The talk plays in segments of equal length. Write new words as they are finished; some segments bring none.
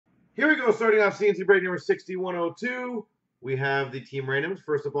Here we go, starting off C&C break number 6102. We have the team randoms.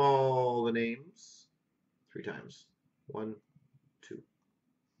 First of all, the names. 3 times. 1, 2,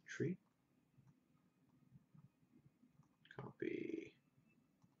 3. Copy.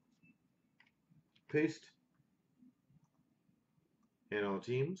 Paste. And all the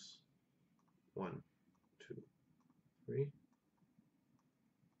teams. 1, 2, 3.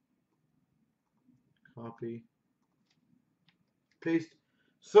 Copy. Paste.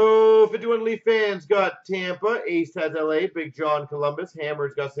 So, 51 Leaf fans got Tampa, Ace has LA, Big John Columbus,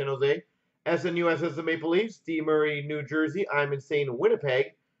 Hammer's got San Jose, SNUS has the Maple Leafs, D. Murray New Jersey, I'm Insane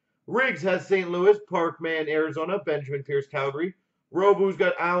Winnipeg, Riggs has St. Louis, Parkman Arizona, Benjamin Pierce Calgary, Robu's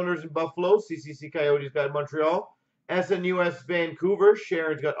got Islanders and Buffalo, CCC Coyotes got Montreal, SNUS Vancouver,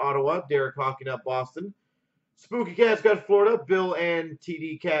 Sharon's got Ottawa, Derek Hawking up Boston, Spooky Cat's got Florida, Bill and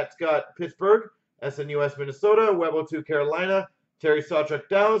TD Cat's got Pittsburgh, SNUS Minnesota, Webo2 Carolina, Terry Sawchuk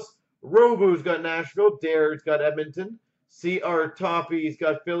Dallas, Robu's got Nashville, Dare's got Edmonton, CR Toppy's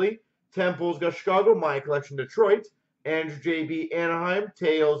got Philly, Temple's got Chicago, My Collection Detroit, Andrew JB Anaheim,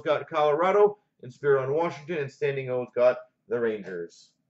 Tails got Colorado, and Spirit on Washington, and Standing O's got the Rangers.